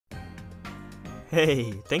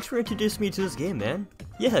Hey, thanks for introducing me to this game, man.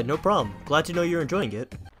 Yeah, no problem. Glad to know you're enjoying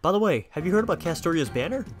it. By the way, have you heard about Castoria's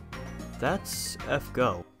banner? That's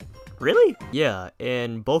FGO. Really? Yeah,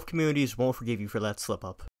 and both communities won't forgive you for that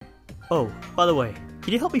slip-up. Oh, by the way,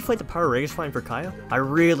 can you help me fight the Power Rangers find for Kaya? I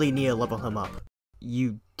really need to level him up.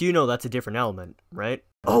 You do know that's a different element, right?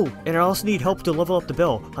 Oh, and I also need help to level up the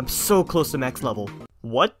Bell. I'm so close to max level.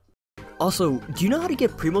 What? Also, do you know how to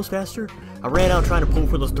get Primos faster? I ran out trying to pull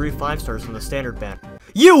for those 3 5-stars from the standard banner.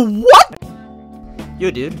 You what?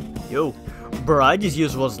 Yo, dude. Yo. Bro, I just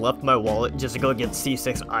used what's left in my wallet just to go get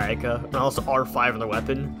C6 Ayaka and also R5 in the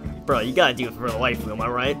weapon. Bro, you gotta do it for the waifu, am I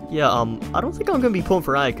right? Yeah, I don't think I'm gonna be pulling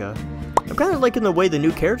for Ayaka. I'm kinda liking the way the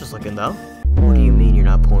new character's looking, though. What do you mean you're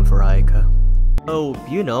not pulling for Ayaka? Oh,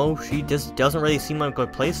 you know, she just doesn't really seem like a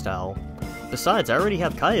playstyle. Besides, I already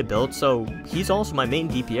have Kaya built, so he's also my main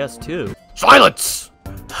DPS, too. Silence!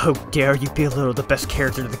 How dare you belittle the best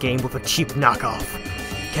character in the game with a cheap knockoff?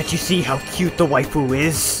 Can't you see how cute the waifu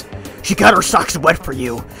is? She got her socks wet for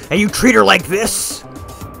you, and you treat her like this?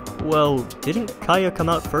 Well, didn't Kaya come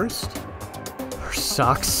out first? Her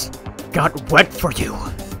socks got wet for you.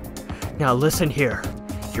 Now listen here.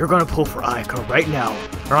 You're gonna pull for Ayaka right now,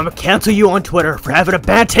 or I'm gonna cancel you on Twitter for having a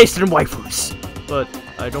bad taste in waifus. But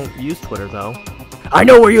I don't use Twitter, though. I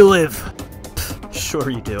know where you live! Pfft, sure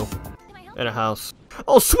you do. In a house.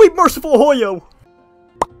 Oh, sweet merciful Hoyo!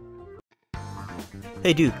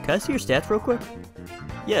 Hey dude, can I see your stats real quick?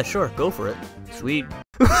 Yeah, sure, go for it. Sweet.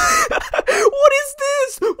 What is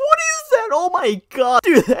this? What is that? Oh my god!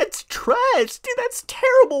 Dude, that's trash! Dude, that's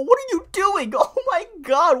terrible! What are you doing? Oh my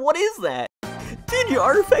god, what is that? Dude, your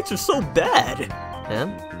artifacts are so bad!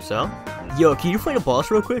 So? Yo, can you fight a boss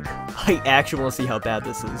real quick? I actually want to see how bad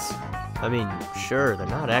this is. I mean, sure, they're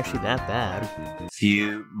not actually that bad.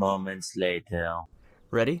 Few moments later.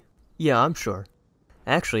 Ready? Yeah, I'm sure.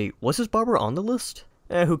 Actually, was his barber on the list?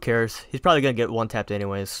 Who cares? He's probably gonna get one-tapped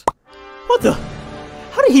anyways. What the?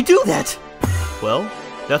 How did he do that? Well,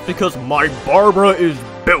 that's because my Barbara is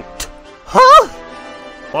built. Huh?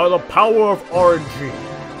 By the power of RNG,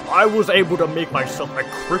 I was able to make myself a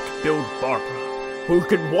quick build Barbara who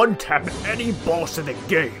can one-tap any boss in the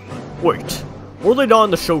game. Wait, were they not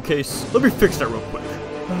in the showcase? Let me fix that real quick.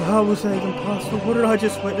 How was that even possible? What did I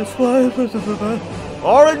just witness?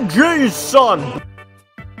 RNG, son!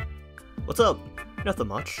 What's up? Nothing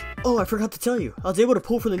much. Oh, I forgot to tell you. I was able to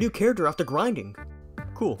pull for the new character after grinding.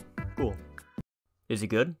 Cool. Is he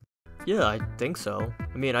good? Yeah, I think so.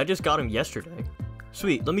 I mean, I just got him yesterday.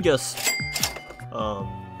 Sweet, let me guess.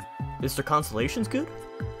 Is the Constellations good?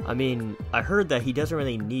 I mean, I heard that he doesn't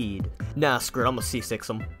really need... Nah, screw it, I'm gonna C6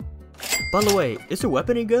 him. By the way, is the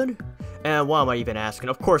weapon any good? And why am I even asking?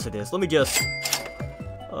 Of course it is. Let me just...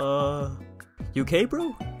 You okay,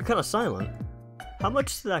 bro? You're kinda silent. How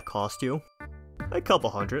much did that cost you? A couple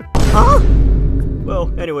hundred. Huh?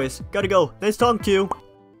 Well, anyways, gotta go. Nice talking to you.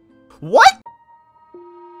 What?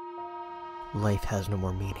 Life has no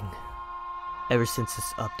more meaning. Ever since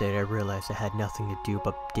this update, I realized I had nothing to do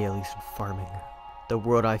but dailies and farming. The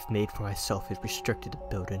world I've made for myself is restricted to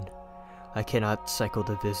building. I cannot cycle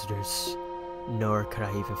the visitors, nor can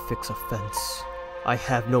I even fix a fence. I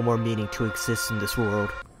have no more meaning to exist in this world.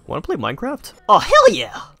 Wanna play Minecraft? Oh, hell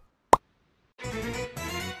yeah!